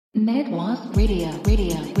Medwas Radio,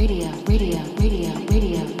 Radio, Radio, Radio, Radio,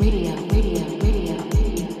 Radio, Radio, Radio, Radio.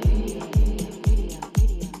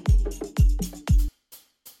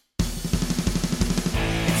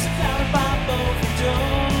 It's a power pop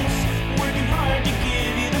overdose, working hard to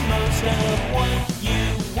give you the most of what you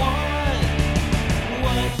want,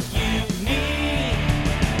 what you need,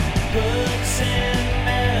 books and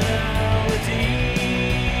melody.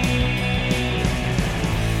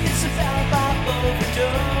 It's a power pop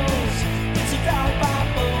overdose, it's a power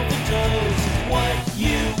pop overdose, what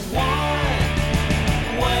you want,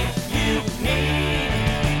 what you need,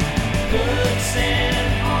 books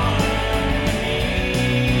and harmony,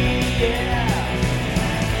 yeah.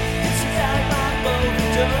 It's a power pop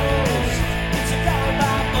overdose, it's a power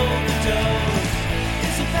pop overdose,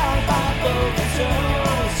 it's a power pop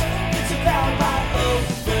overdose, it's a power pop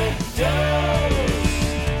overdose.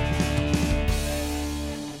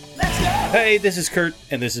 Let's go! Hey, this is Kurt,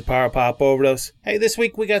 and this is Power Pop Overdose. Hey, this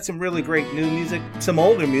week we got some really great new music, some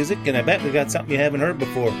older music, and I bet we got something you haven't heard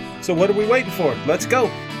before. So what are we waiting for? Let's go!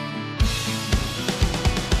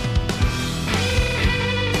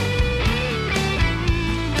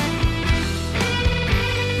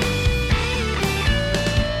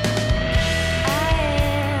 I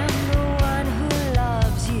am the one who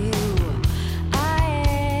loves you. I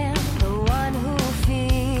am the one who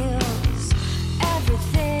feels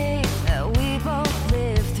everything that we both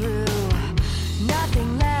live through.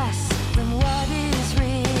 Nothing less than what is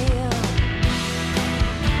real.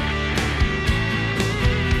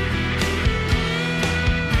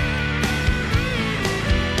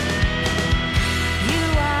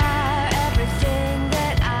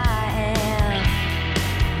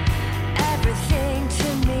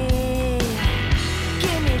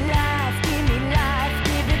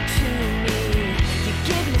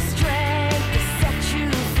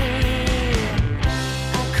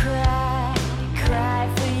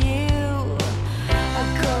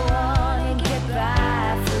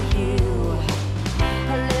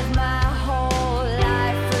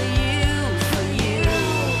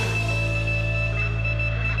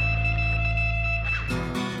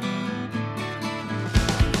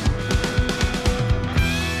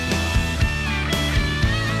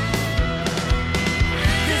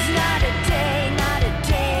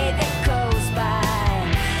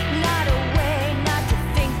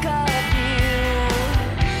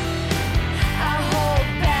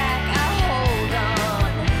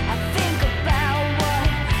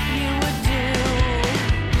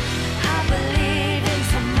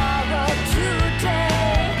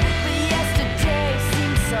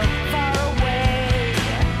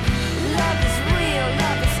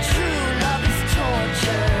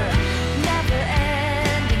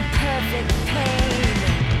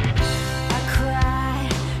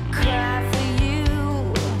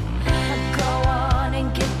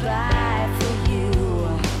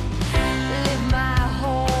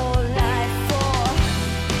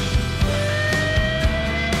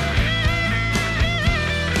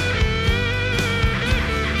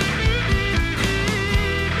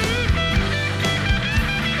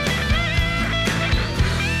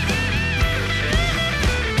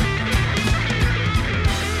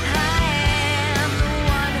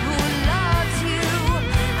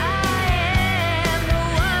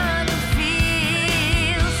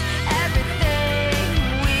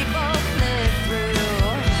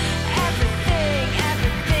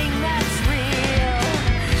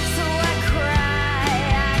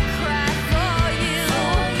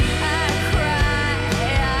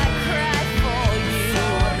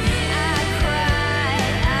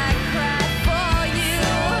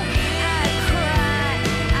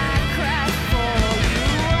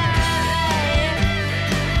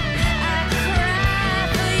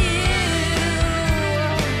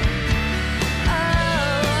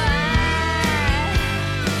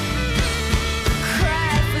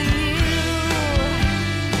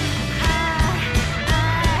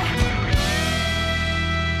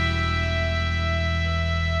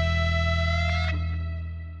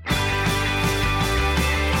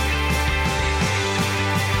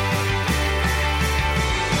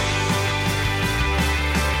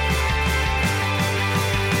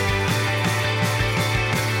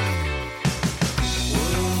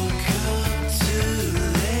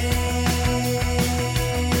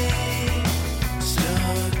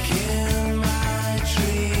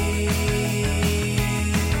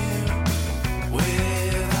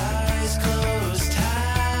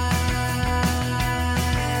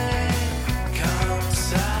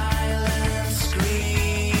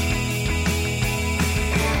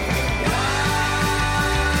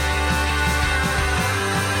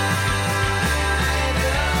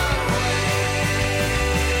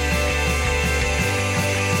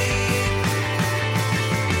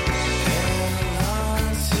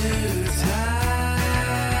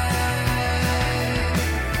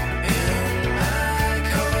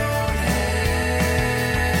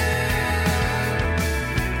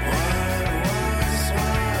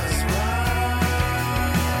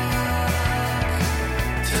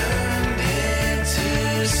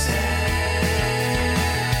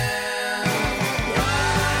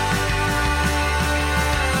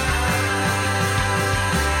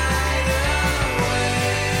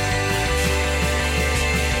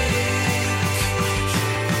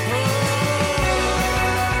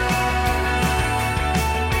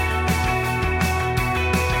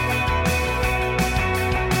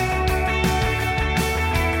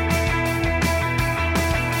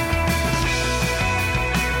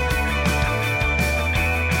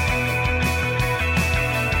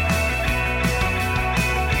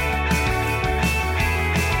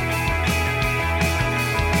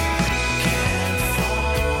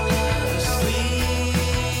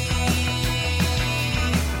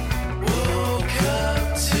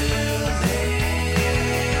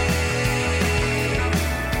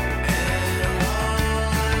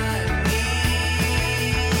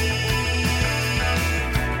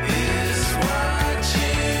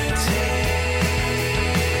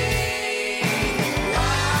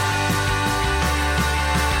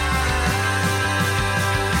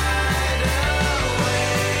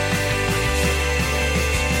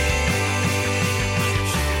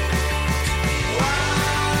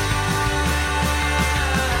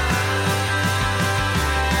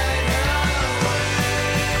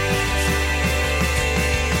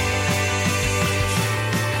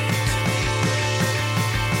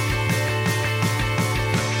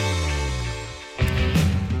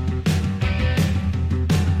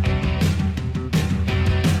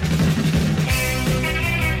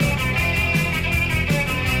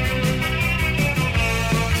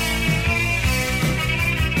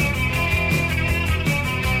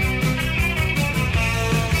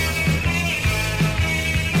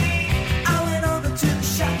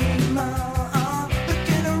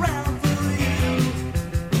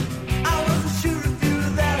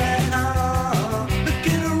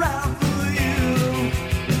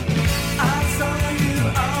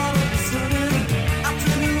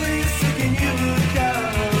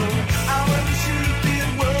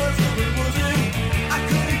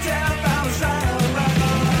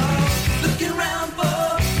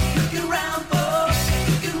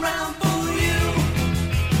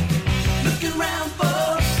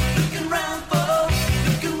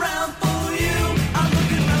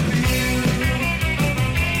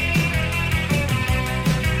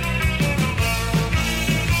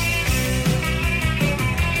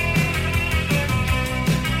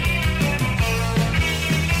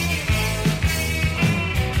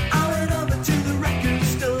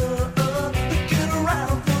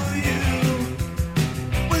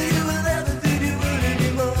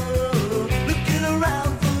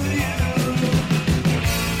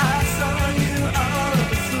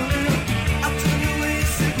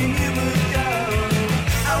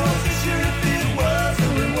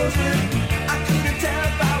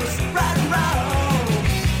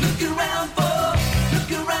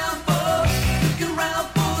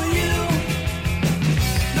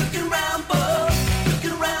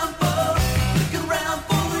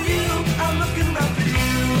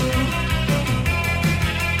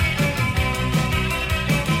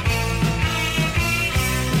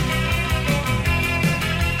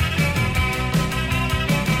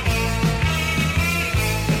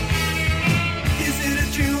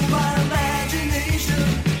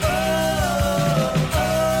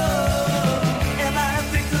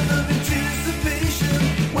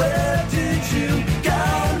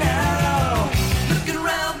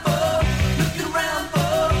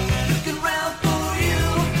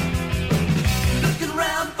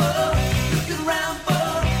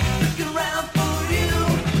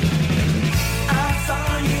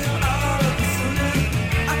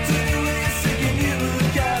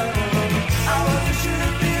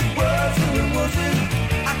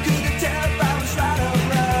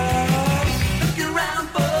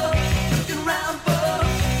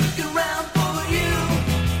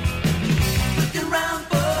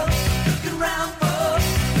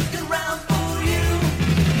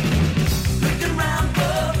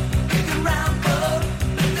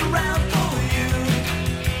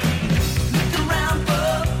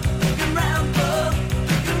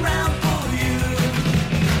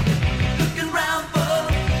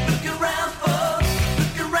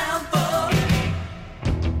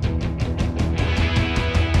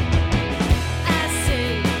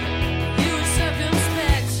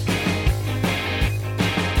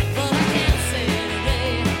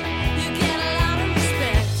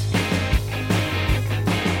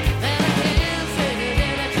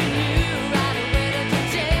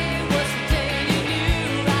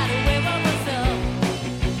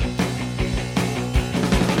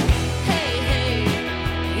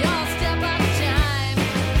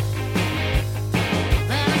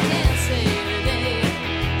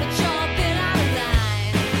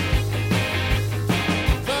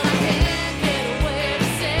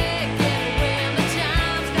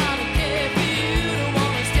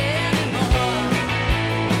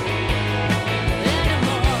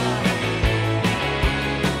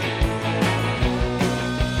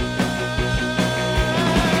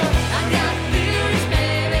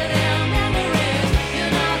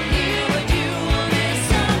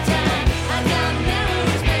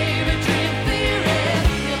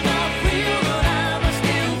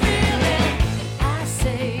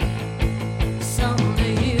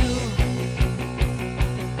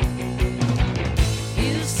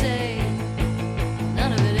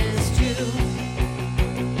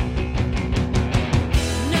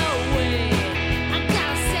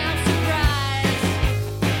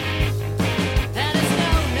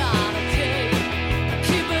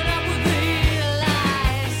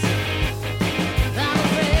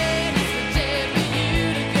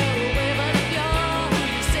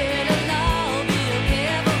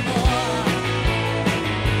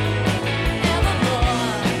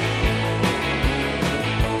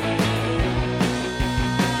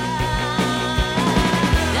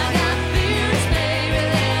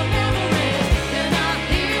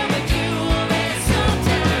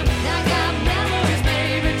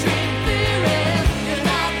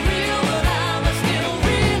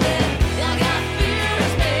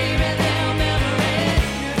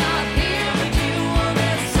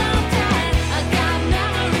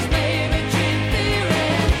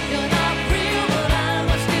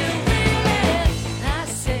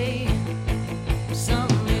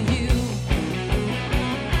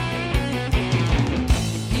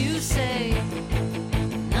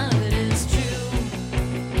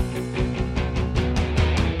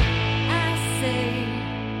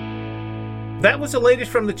 That was the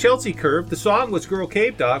latest from the Chelsea Curve. The song was Girl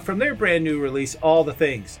Cave Dog from their brand new release, All the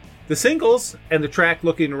Things. The singles and the track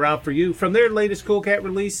Looking Around for You from their latest Cool Cat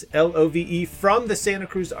release, LOVE, from the Santa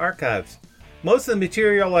Cruz Archives. Most of the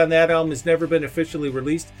material on that album has never been officially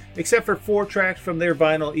released, except for 4 tracks from their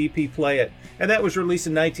vinyl EP Play It, and that was released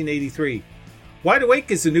in 1983. Wide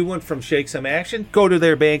Awake is the new one from Shake Some Action. Go to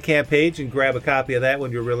their Bandcamp page and grab a copy of that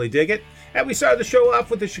when you really dig it. And we started the show off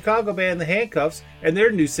with the Chicago band The Handcuffs and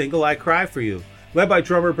their new single, I Cry For You. Led by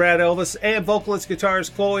drummer Brad Elvis and vocalist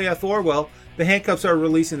guitarist Chloe Thorwell, The Handcuffs are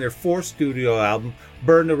releasing their 4th studio album,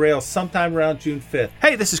 Burn the Rails, sometime around June 5th.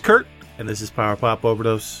 Hey, this is Kurt, and this is Power Pop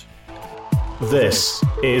Overdose. This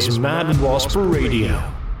is Mad Wasp Radio.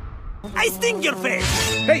 I sting your face!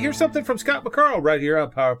 Hey, here's something from Scott McCarl right here on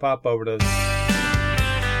Power Pop Overdose.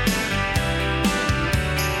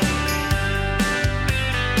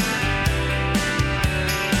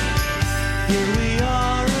 Here we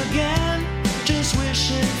are again, just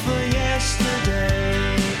wishing for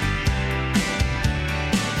yesterday.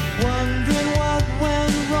 Wondering what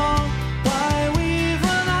went wrong, why we've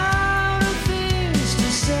run out of things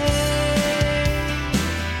to say.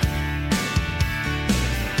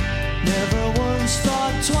 Never once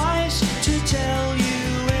thought twice to tell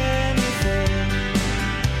you anything.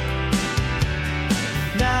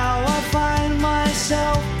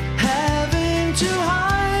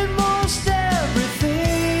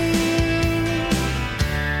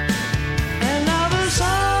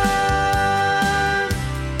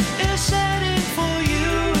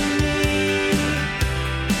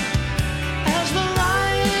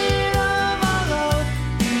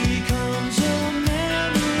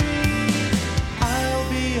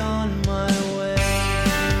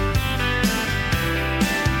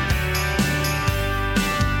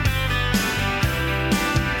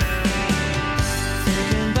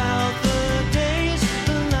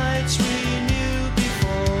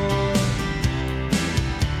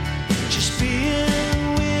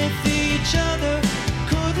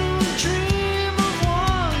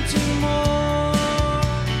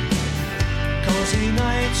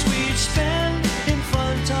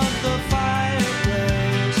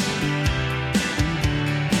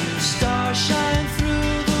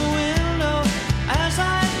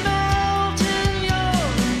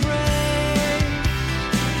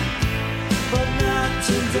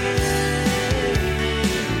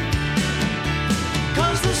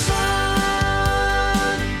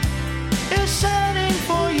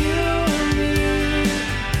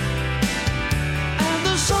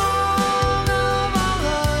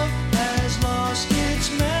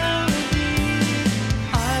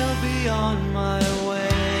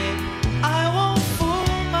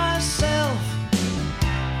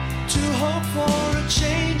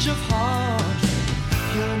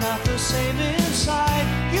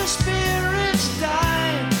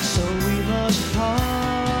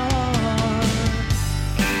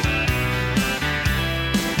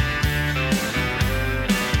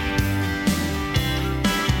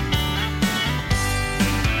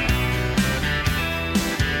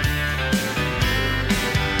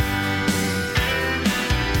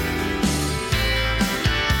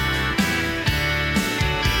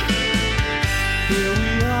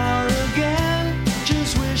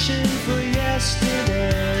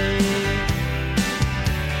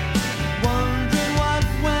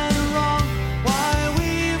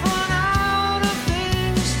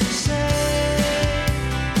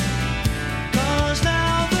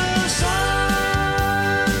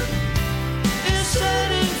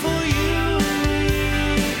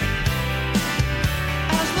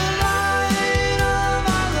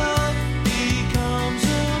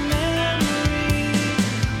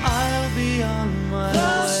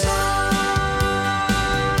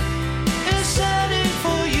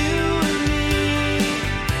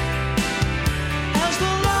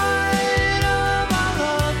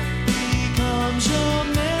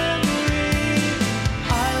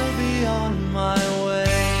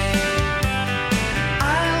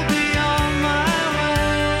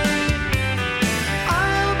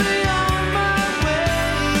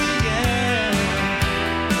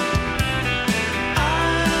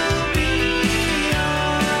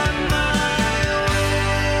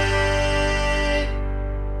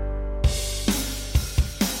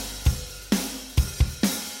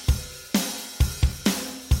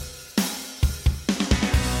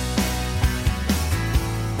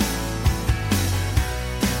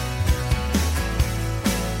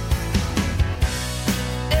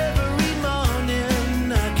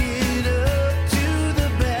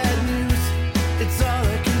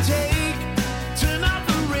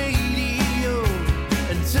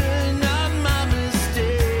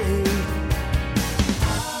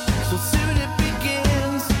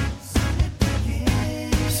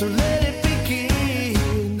 So let it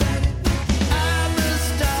begin. I will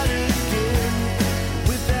start again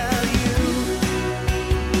without you.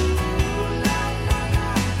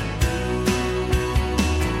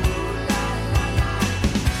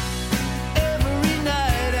 Every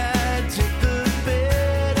night I take the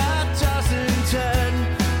bed, I toss and turn,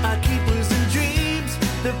 I keep losing dreams.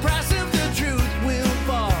 The price of the truth will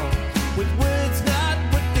fall with words not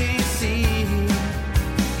what they seem.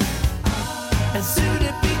 And soon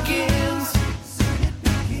it begins.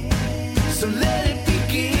 So let it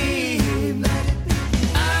begin.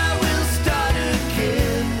 I will start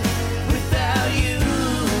again without you.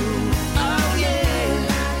 Oh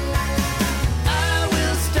yeah. I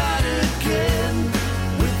will start again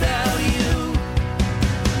without you.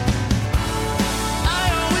 I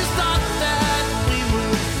always thought that we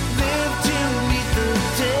would live to meet the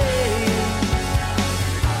day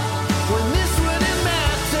when this wouldn't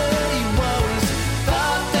matter. You always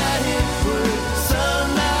thought that it would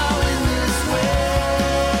somehow end this way.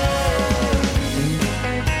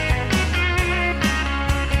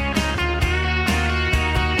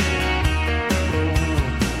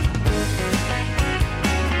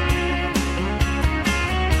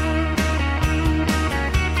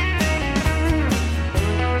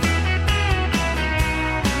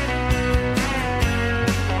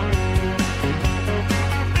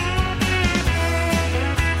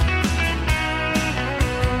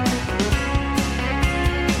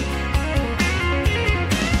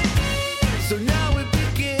 So now it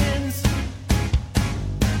begins.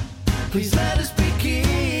 Please let us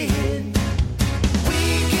begin. We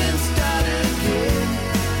can start again.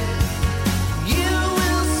 You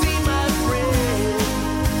will see, my friend.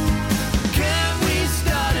 Can we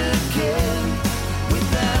start again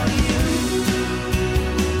without you?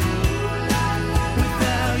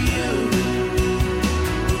 Without you.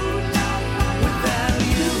 Without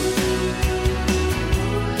you.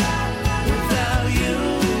 Without you.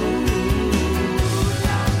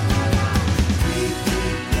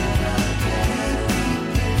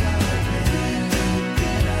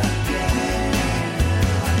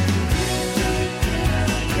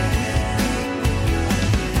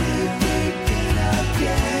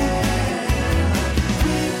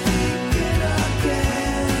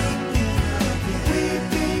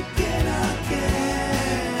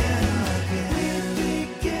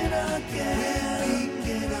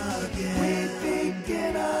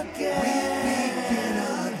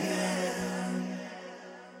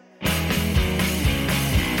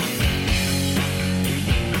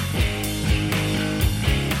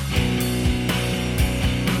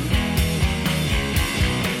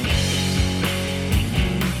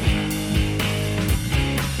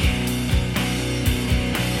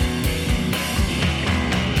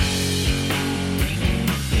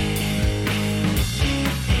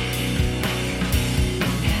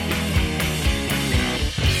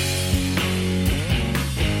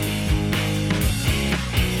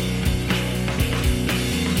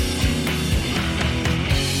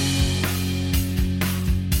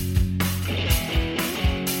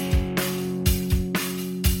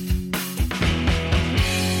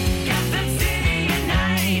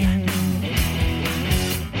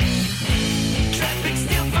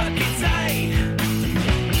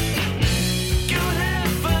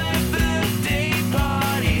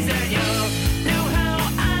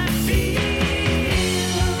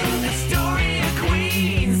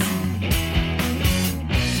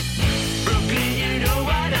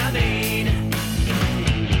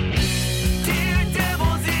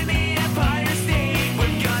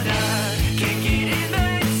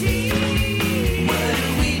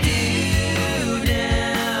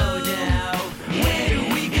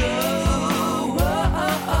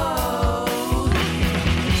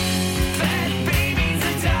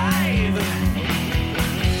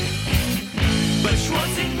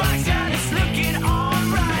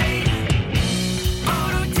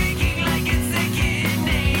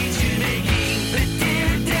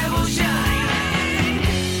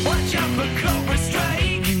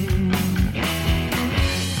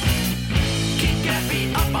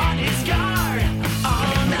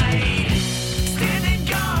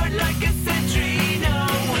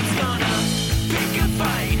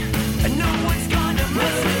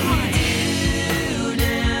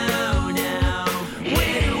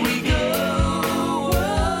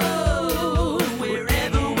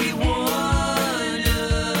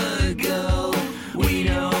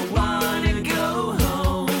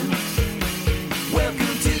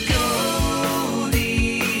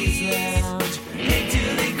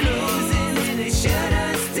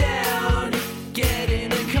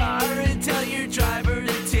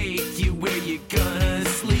 to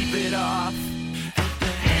sleep it off.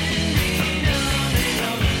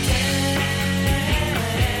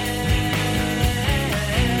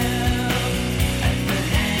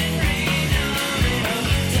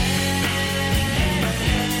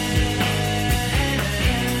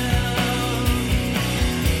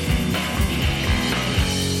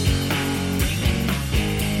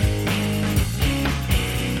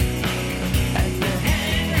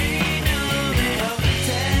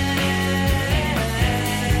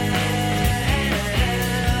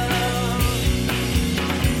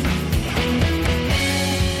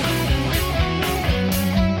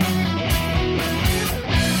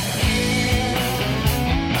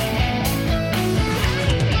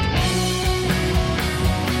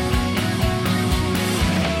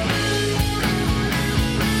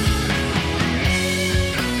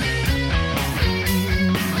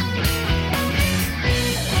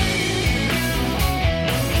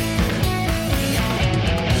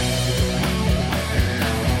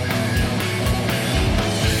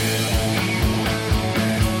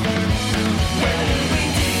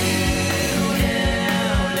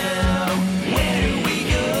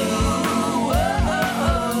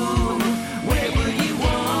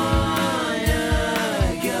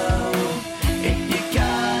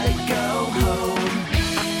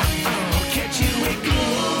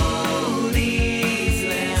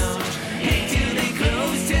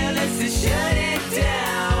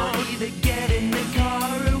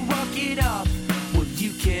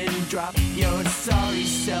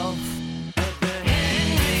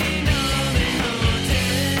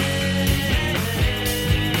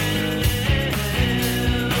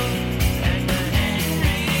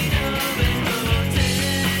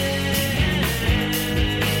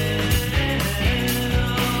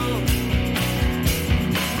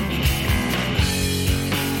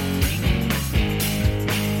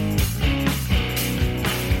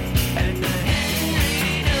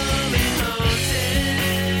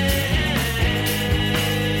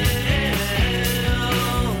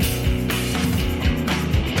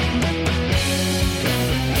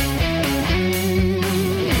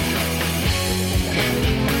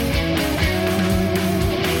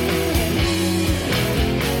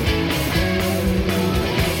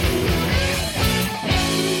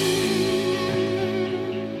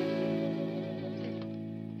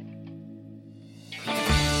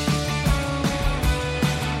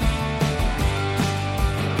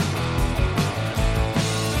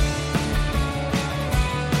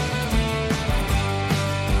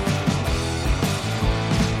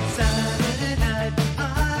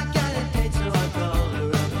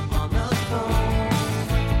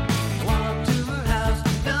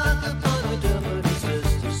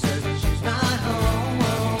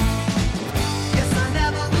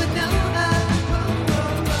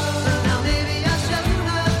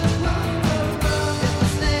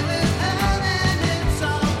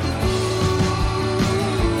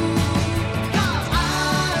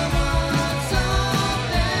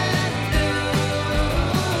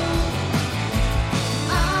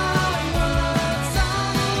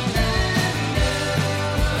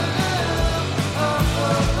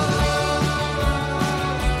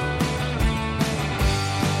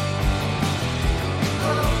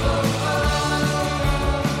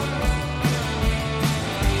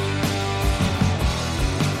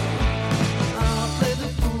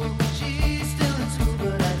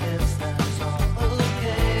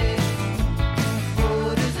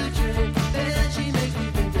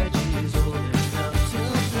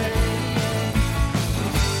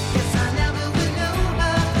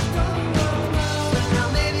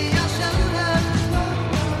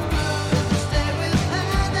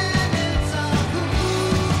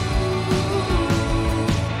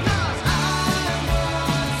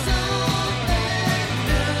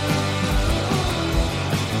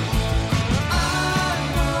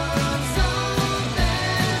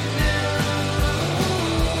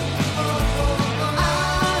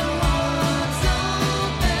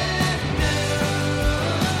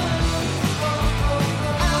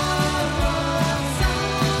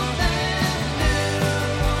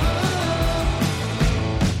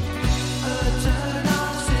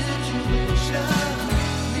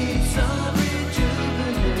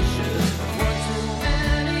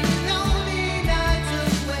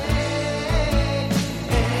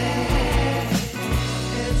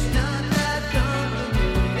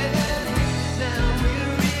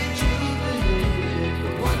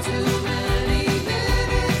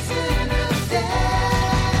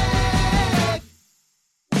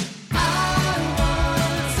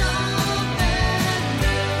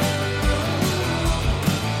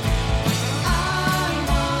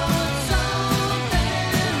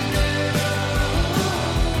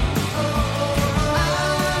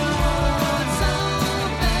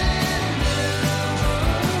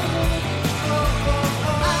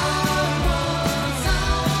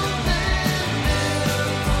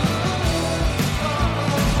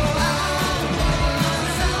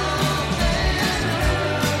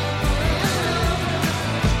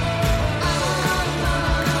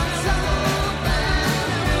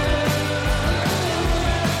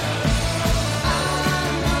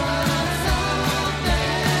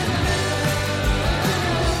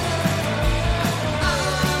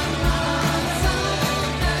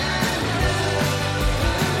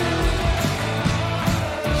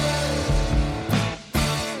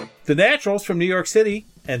 The Naturals from New York City,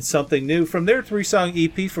 and Something New from their 3-song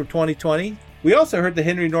EP from 2020. We also heard the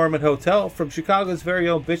Henry Norman Hotel from Chicago's very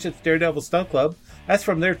own Bishop's Daredevil Stunt Club. That's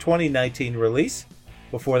from their 2019 release.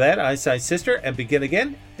 Before that, Einstein's Sister and Begin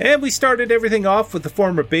Again. And we started everything off with the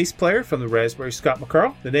former bass player from the Raspberry, Scott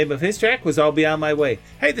McCarl. The name of his track was I'll Be On My Way.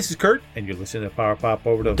 Hey, this is Kurt, and you're listening to Power Pop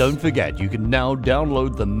Overdose. Don't forget, you can now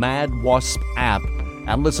download the Mad Wasp app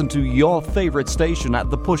and listen to your favorite station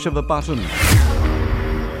at the push of a button.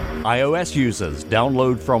 iOS users,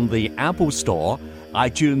 download from the Apple Store,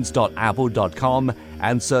 itunes.apple.com,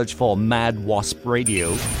 and search for Mad Wasp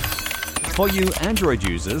Radio. For you Android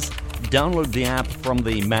users, download the app from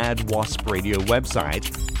the Mad Wasp Radio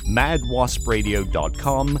website,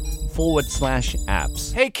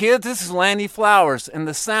 madwaspradio.com/apps. Hey kids, this is Lanny Flowers, and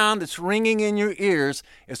the sound that's ringing in your ears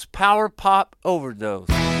is Power Pop Overdose.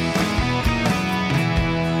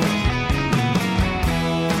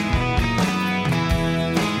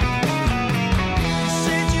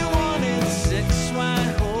 Said you wanted 6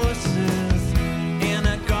 white horses in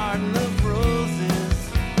a garden of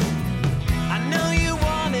roses. I know you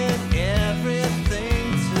wanted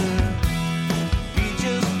everything to be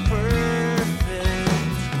just perfect.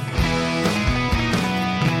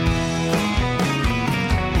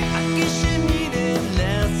 I guess you needed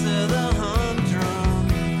less of the humdrum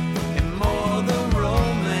and more of the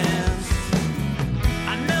romance.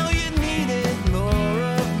 I know you needed more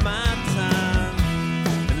of my time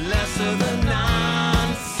and less of the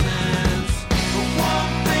nonsense. But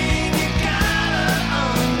one thing you gotta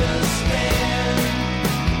understand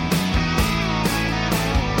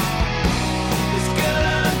is, girl,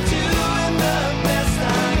 I'm doing the best I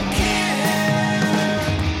can.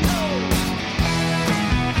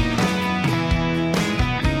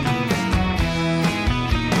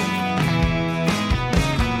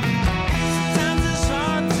 Sometimes it's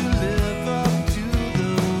hard to live up to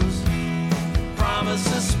those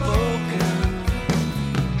promises spoken,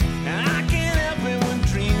 and I can't help it when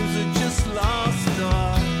dreams are just lost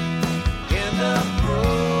or end up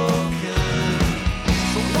broken.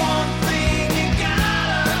 But one thing you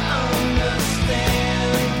gotta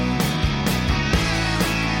understand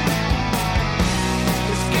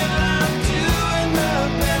is, girl, I'm doing the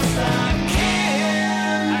best I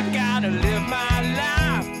can. I gotta live my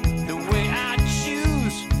life the way I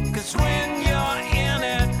choose, 'cause when you're in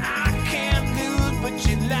it, I can't lose. But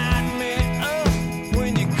you light me up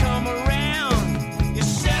when you come around. You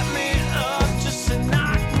set me up just to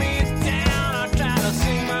knock me down. I try to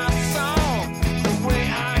sing my song the way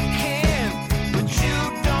I can, but you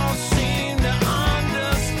don't seem to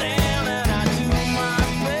understand that I do my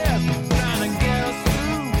best trying to get us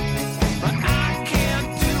through, but I can't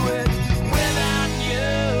do it without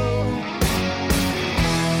you.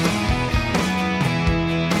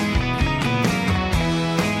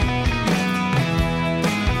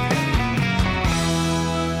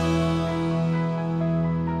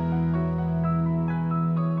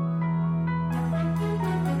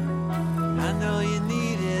 I know you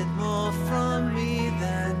needed more from me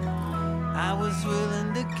than I was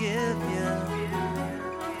willing to give you.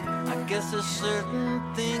 I guess there's certain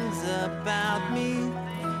things about me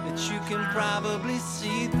that you can probably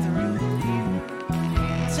see through.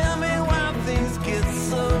 Tell me why things get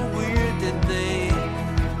so weird that they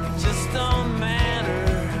just don't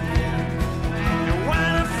matter, and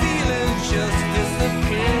why the feelings just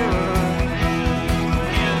disappear or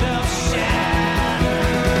end up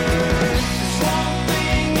shattered. There's one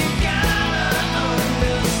thing you gotta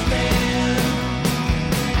understand,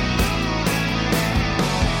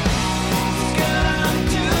 girl, I'm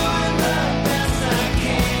doing the best I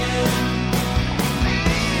can.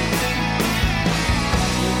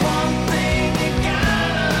 One thing you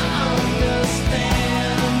gotta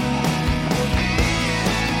understand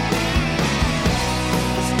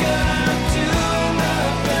is, girl, I'm doing the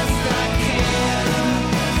best I can.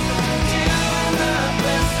 Doing the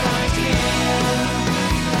best I can.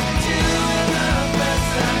 Doing the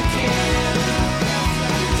best I can.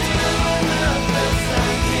 Doing the best I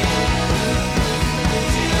can.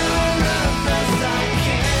 Doing the best I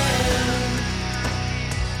can.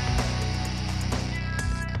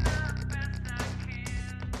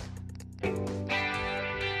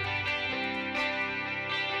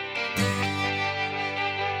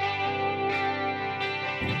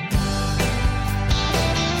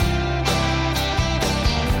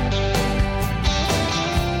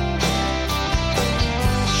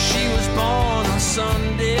 She was born on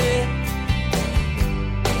Sunday,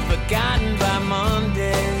 forgotten by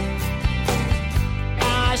Monday.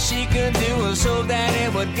 All she could do was hope that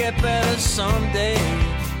it would get better someday.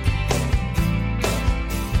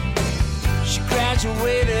 She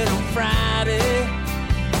graduated on Friday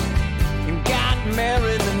and got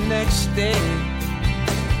married the next day.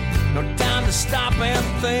 No time to stop and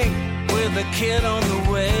think with a kid on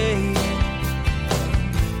the way.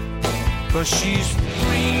 But she's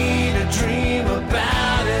free to dream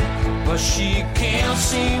about it, but she can't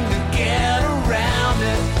seem to get around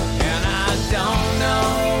it. And I don't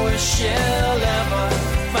know if she'll ever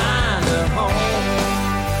find a home.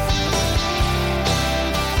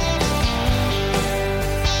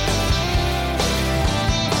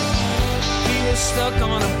 He was stuck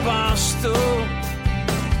on a bar stool.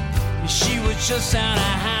 She was just out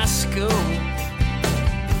of high school.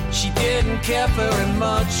 She didn't care very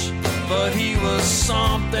much, but he was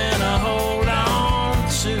something to hold on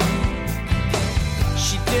to.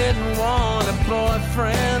 She didn't want a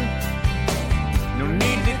boyfriend. No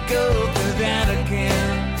need to go through that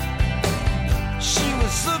again. She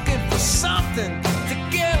was looking for something to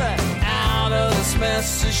get her out of this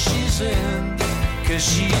mess that she's in. 'Cause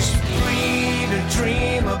she's free to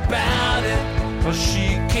dream about it, but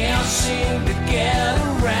she can't seem to get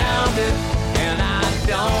around it. And I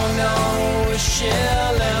don't know if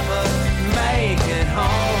she'll ever make it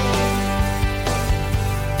home.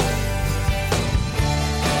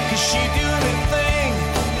 'Cause she do anything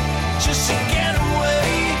just to get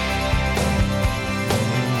away.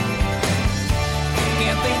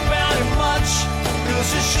 Can't think about it much, 'cause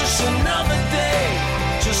it's just another day,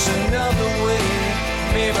 just another way.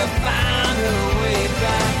 Maybe find her way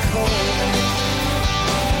back home.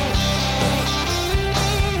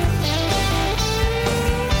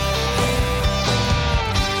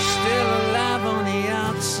 Still alive on the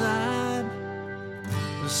outside,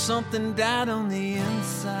 but something died on the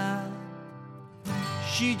inside.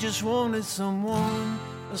 She just wanted someone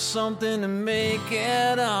or something to make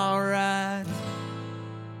it alright.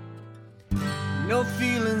 No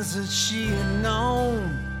feelings that she had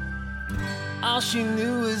known. All she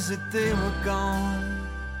knew is that they were gone.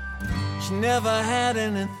 She never had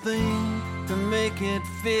anything to make it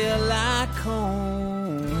feel like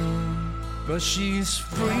home. But she's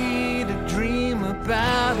free to dream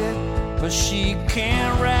about it, but she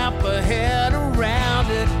can't wrap her head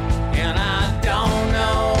around it. And I don't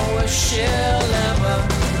know if she'll ever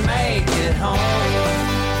make it home.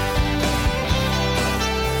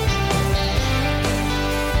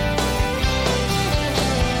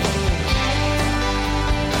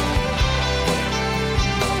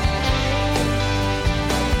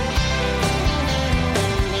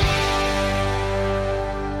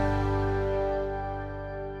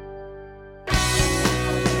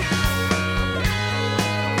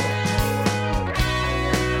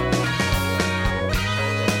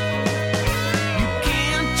 You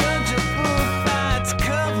can't judge a book by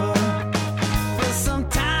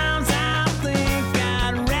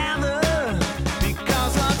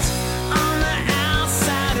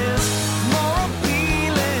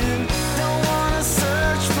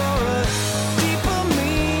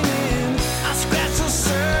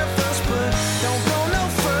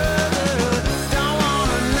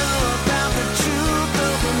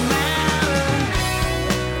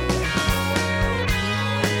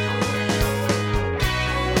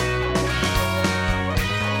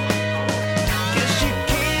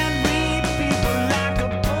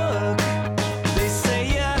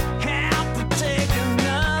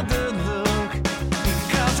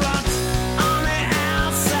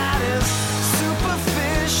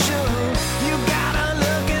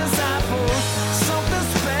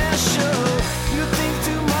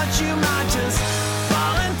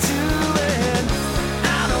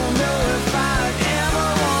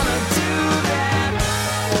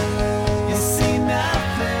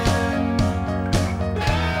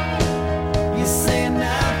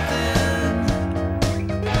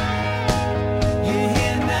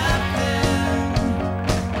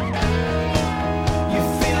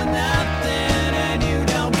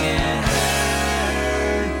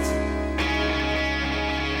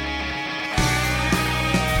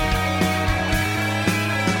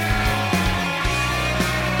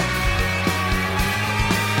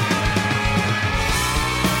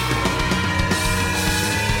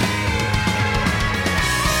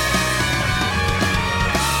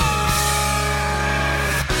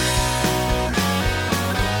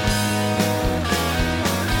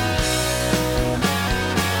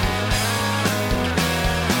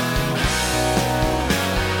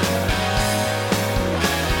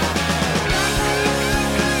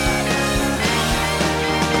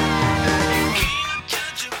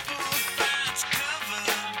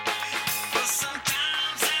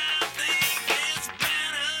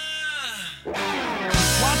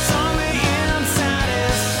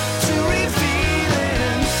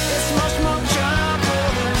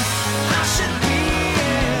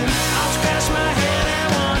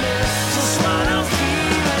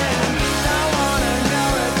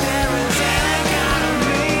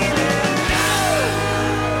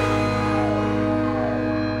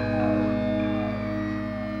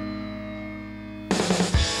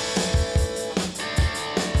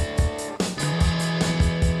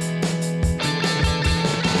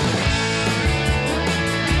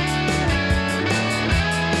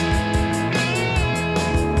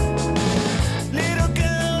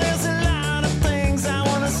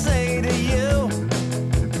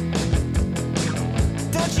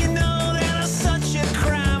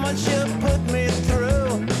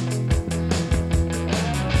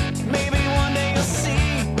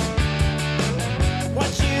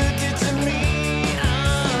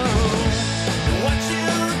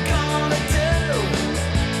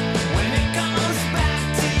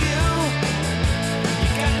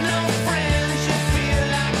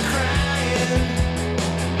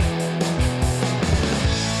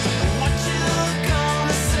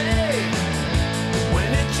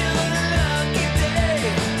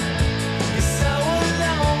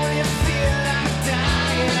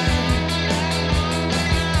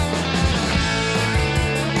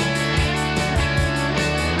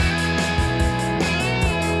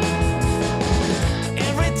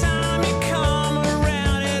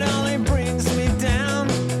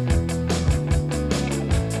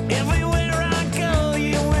Everywhere I go,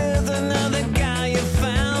 you're with another guy you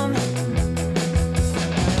found.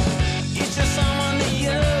 It's just someone to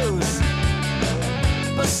use,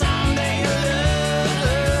 but someday you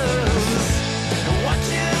lose. And what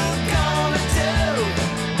you gonna do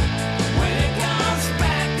when it comes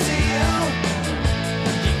back to you?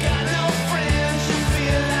 You got no friends, you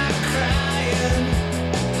feel like crying.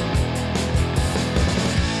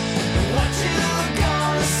 And what you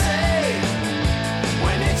gonna say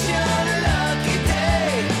when it's your lucky day?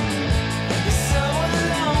 You're so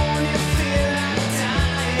alone, you feel like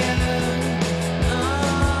dying. Oh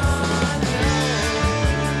no.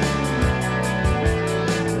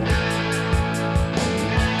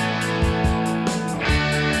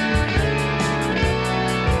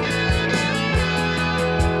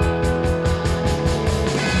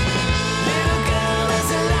 Little girl,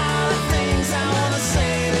 there's a lot of things I wanna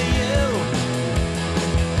say to you.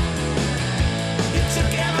 You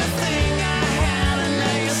took everything I had and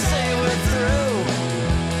now you say we're through.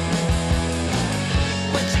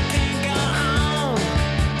 But you can't go on,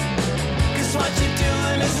 'cause what you're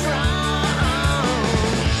doing is wrong.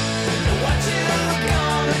 And what you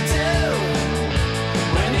gonna do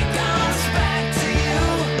when it comes back to you?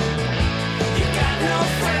 You got no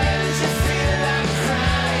friends, you feel like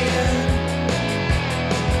crying.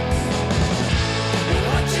 And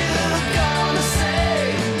what you gonna say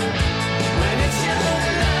when it's your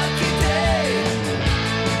lucky day?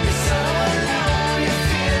 You're so alone, you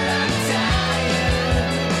feel like dying.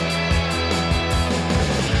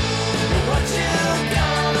 And what you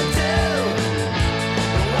gonna do?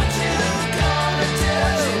 And what you gonna do?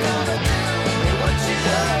 And what you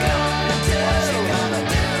gonna do? And what you gonna do?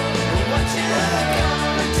 What you gonna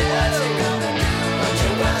do?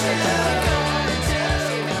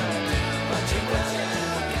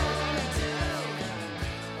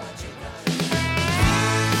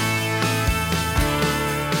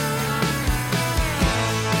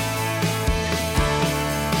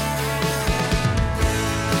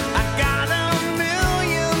 I got a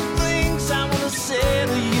million things I wanna say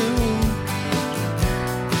to you,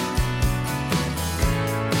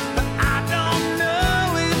 but I don't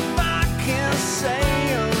know if I can say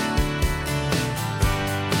 'em.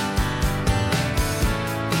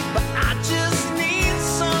 But I just need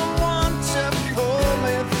someone to pull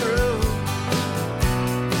me through.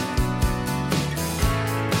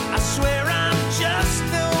 I swear I'm just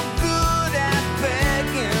no good at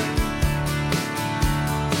begging.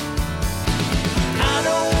 I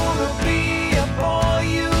don't wanna be a boy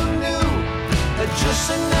you knew, or just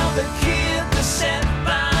another kid that sat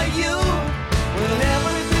by you. When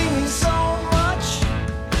everything means so much,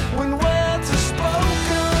 when words are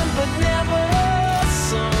spoken but never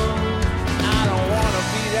sung. I don't wanna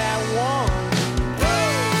be that one.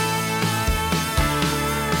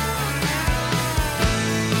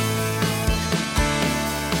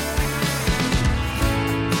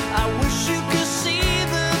 I wish you could see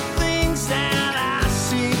the things that I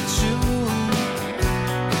see too.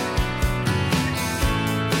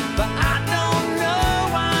 But I don't know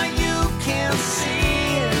why you can't see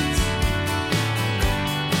it.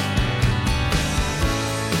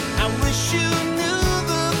 I wish you knew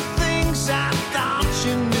the things I thought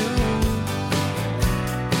you knew.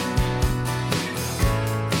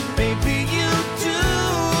 Maybe you do,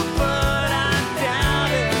 but I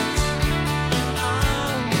doubt it.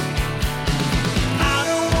 I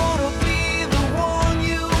don't wanna be the one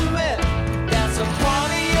you met. That's a part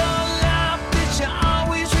of your life that you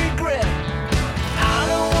always regret. I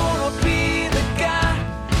don't wanna be the guy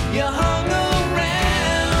you hung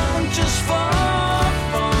around just for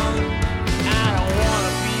fun. I don't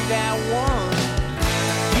wanna be that one.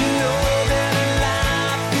 You know that in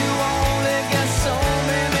life you only get so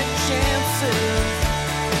many chances.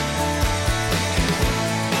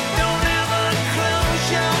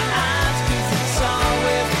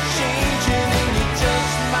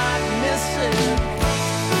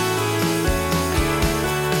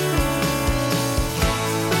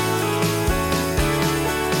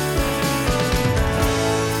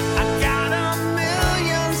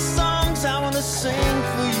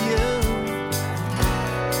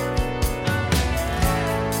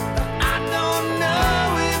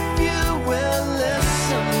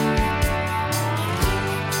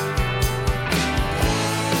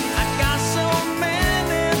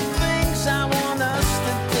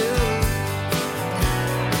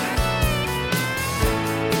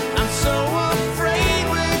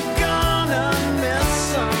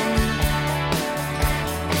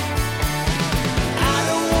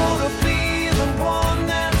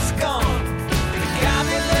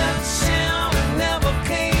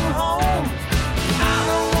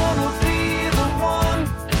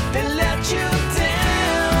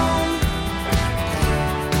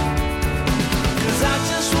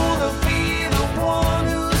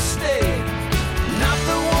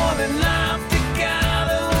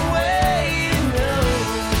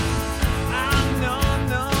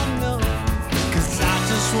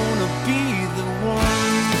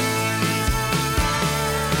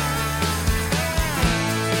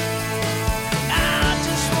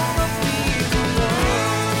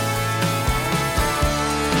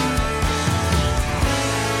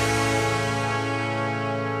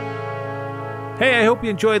 hope you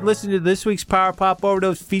enjoyed listening to this week's Power Pop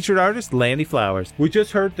Overdose featured artist, Lanny Flowers. We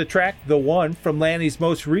just heard the track The One from Lanny's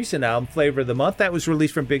most recent album, Flavor of the Month. That was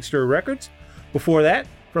released from Big Stir Records. Before that,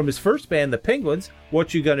 from his first band, The Penguins,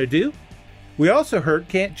 What You Gonna Do? We also heard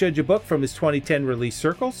Can't Judge a Book from his 2010 release,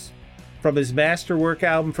 Circles. From his masterwork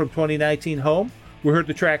album from 2019, Home, we heard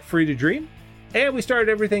the track Free to Dream. And we started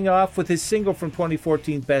everything off with his single from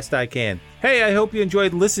 2014, Best I Can. Hey, I hope you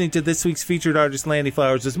enjoyed listening to this week's featured artist, Lanny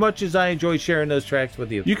Flowers, as much as I enjoyed sharing those tracks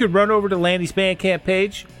with you. You could run over to Lanny's Bandcamp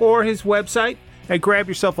page or his website and grab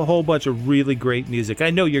yourself a whole bunch of really great music. I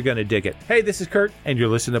know you're going to dig it. Hey, this is Kurt, and you're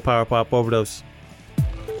listening to Power Pop Overdose.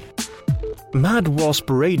 Mad Wasp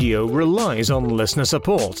Radio relies on listener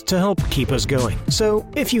support to help keep us going. So,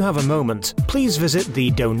 if you have a moment, please visit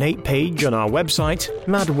the donate page on our website,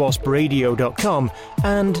 madwaspradio.com,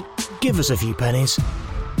 and give us a few pennies.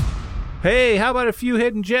 Hey, how about a few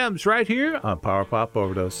hidden gems right here on Power Pop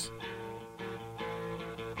Overdose?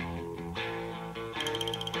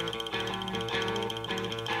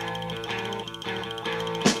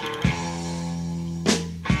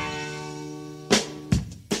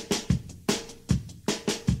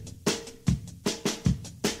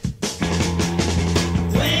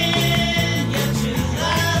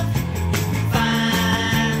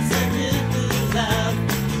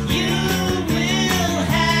 You will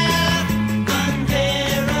have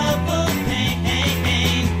unbearable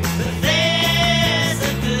pain.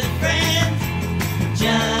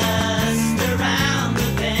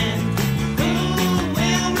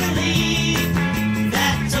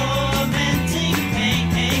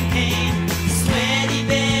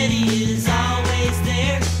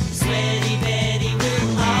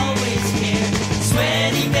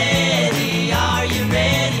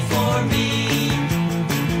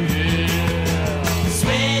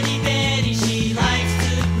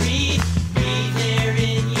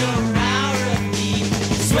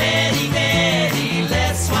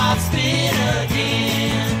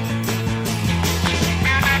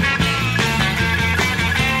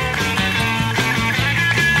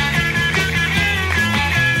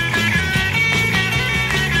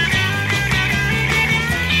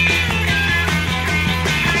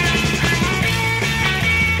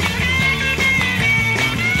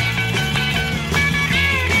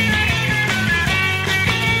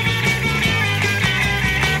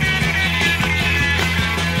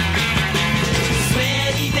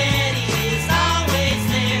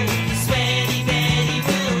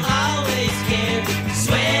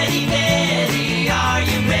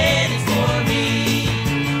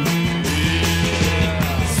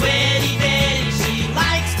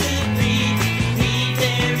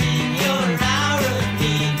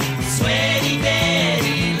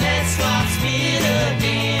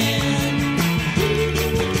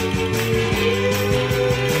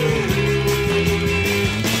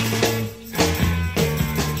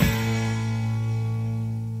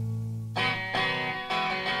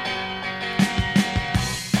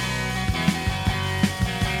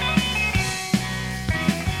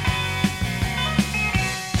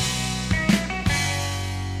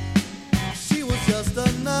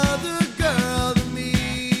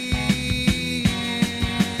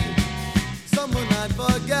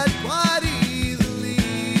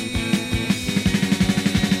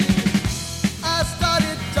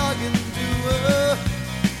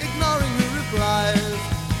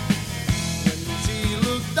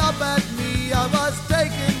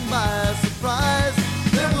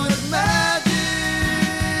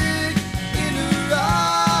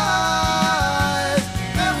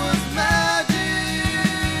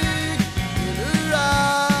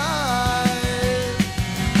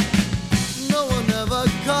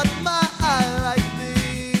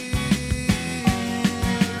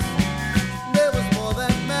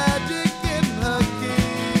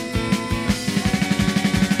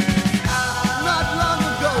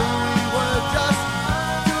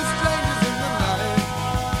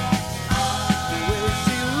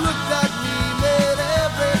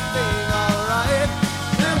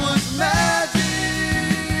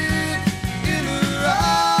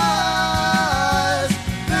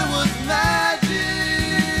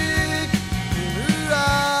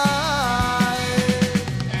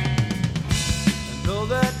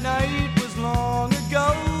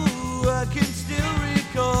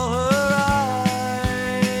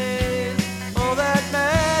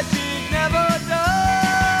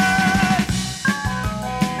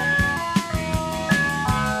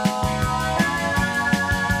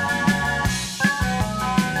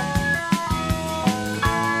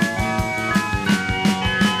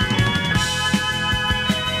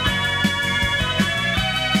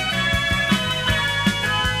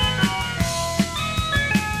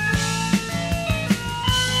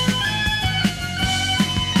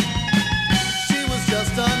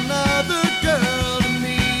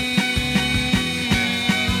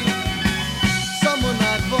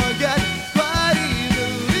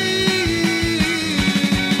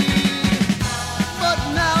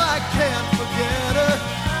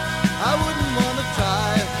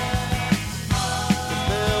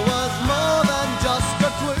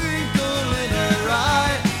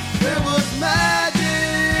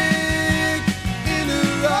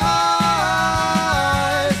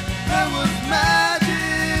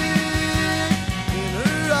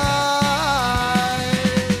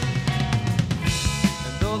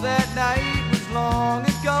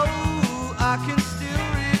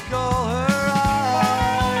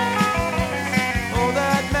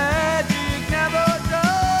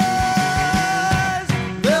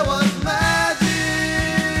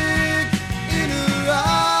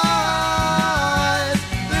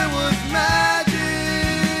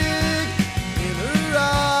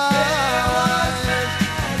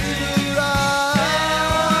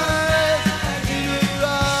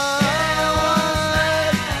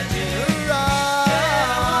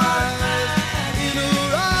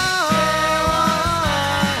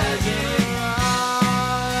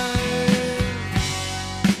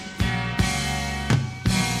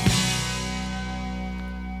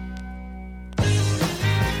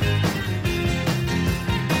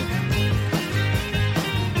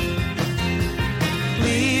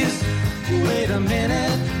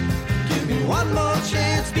 one more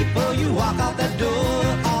chance before you walk out that door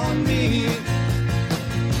on me.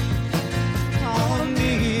 On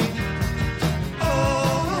me.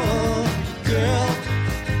 Oh, girl,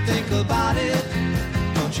 think about it.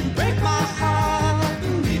 Don't you break my heart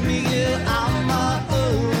and leave me here on my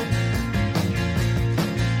own.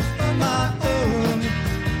 On my own.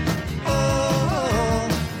 Oh,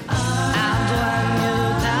 and when you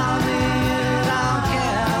tell me you don't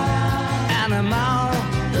care anymore,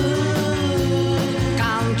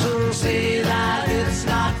 can't you see that it's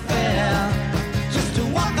not fair just to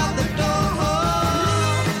walk out the door?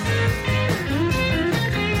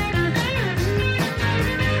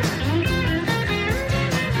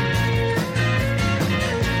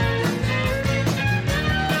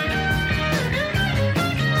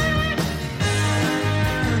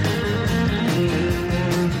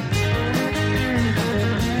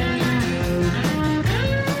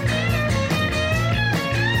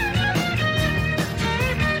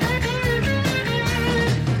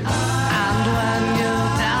 And when you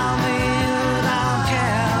tell me you don't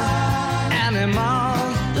care anymore,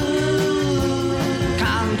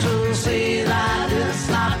 can't you see that it's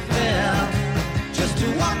not fair just to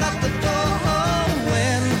walk out the door?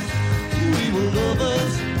 When we were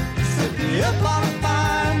lovers, set me up on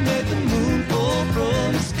fire, made the moon fall from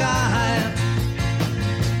the sky.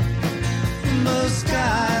 From the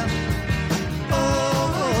sky.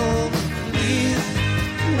 Oh, please,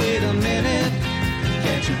 wait a minute.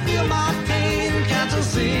 Can't you feel my pain? Can't you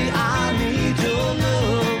see I need your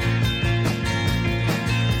love?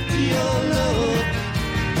 Your love.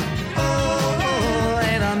 Oh,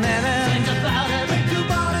 wait a minute. Think about it. Think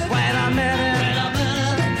about it. Wait a minute. Wait a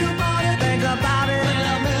minute. Think about it. Think about it. Wait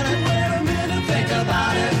a minute. Wait a minute. Think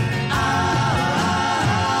about it.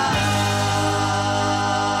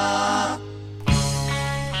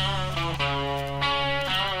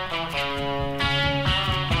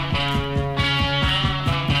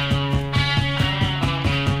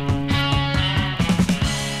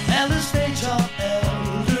 And the stage of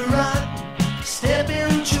Eldorado, step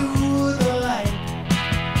into the light.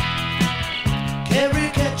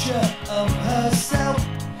 Caricature of herself,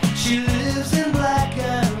 she lives in black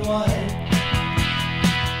and white.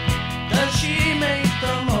 Does she make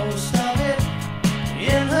the most of it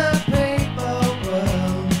in her paper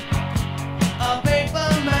world? A paper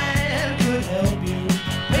man could help you,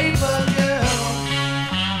 paper girl.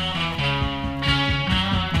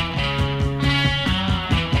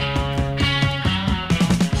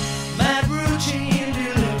 Mad routine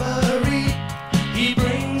delivery, he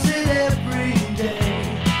brings it every day.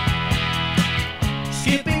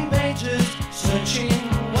 Skipping pages, searching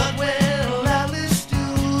what will Alice do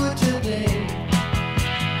today.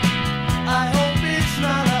 I hope it's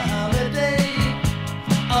not a holiday,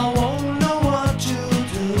 I won't know what to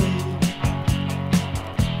do.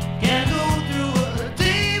 Can't go through a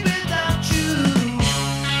day without you.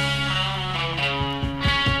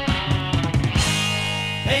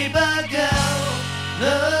 Paper girl,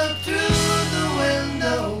 look through the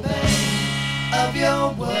window pane of your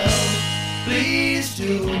world. Please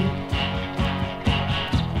do.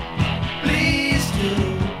 Please do.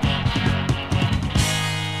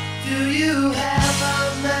 Do you have a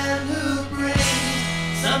man who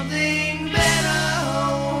brings something better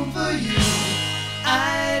home for you?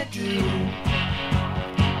 I do.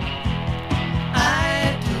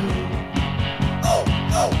 I do. Oh,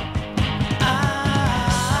 oh.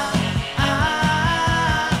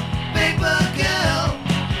 Paper girl.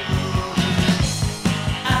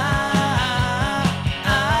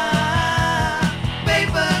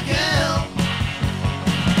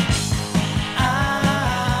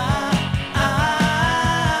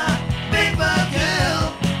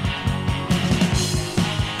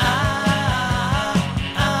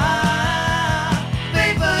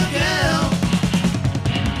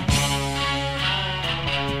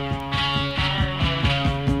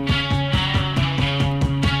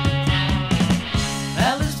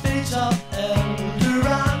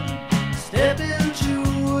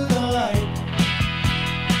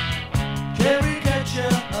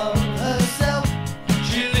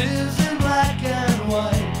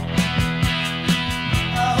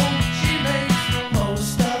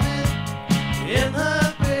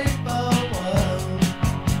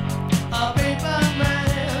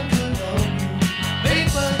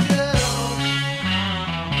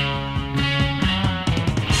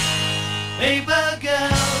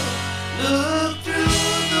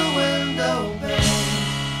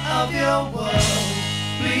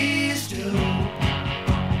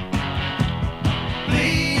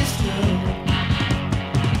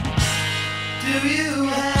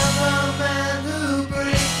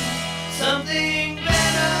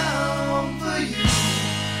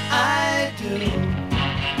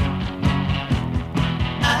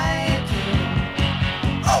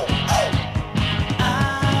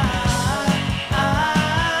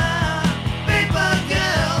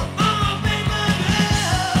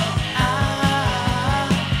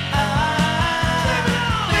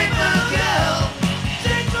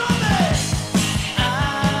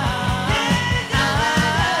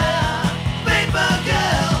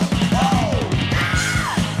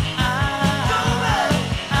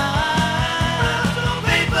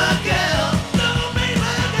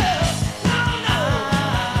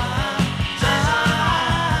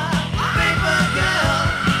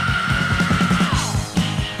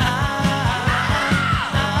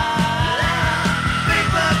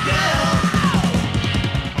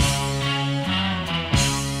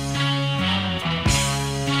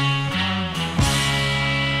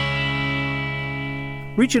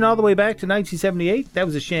 Reaching all the way back to 1978, that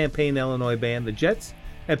was a Champaign, Illinois band, the Jets,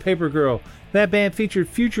 and Paper Girl. That band featured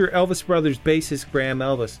future Elvis Brothers bassist Graham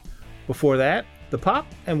Elvis. Before that, The Pop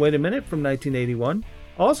and Wait a Minute from 1981.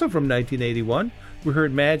 Also from 1981, we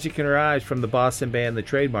heard Magic in Her Eyes from the Boston band The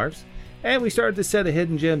Trademarks. And we started the set of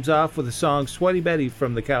Hidden Gems off with the song Sweaty Betty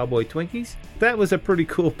from the Cowboy Twinkies. That was a pretty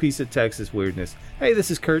cool piece of Texas weirdness. Hey,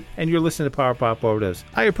 this is Kurt, and you're listening to Power Pop Overdose.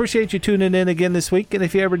 I appreciate you tuning in again this week, and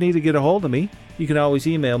if you ever need to get a hold of me, you can always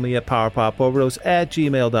email me at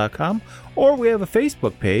powerpopoverdose@gmail.com, or we have a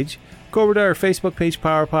Facebook page. Go over to our Facebook page,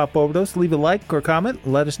 Power Pop Overdose, leave a like or comment,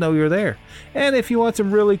 and let us know you're there. And if you want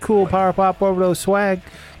some really cool Power Pop Overdose swag,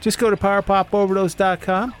 just go to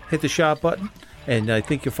powerpopoverdose.com, hit the shop button, and I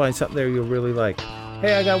think you'll find something there you'll really like.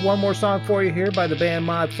 Hey, I got one more song for you here by the band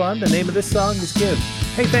Mod Fun. The name of this song is Give.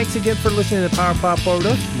 Hey, thanks again for listening to Power Pop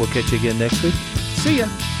Overdose. We'll catch you again next week. See ya.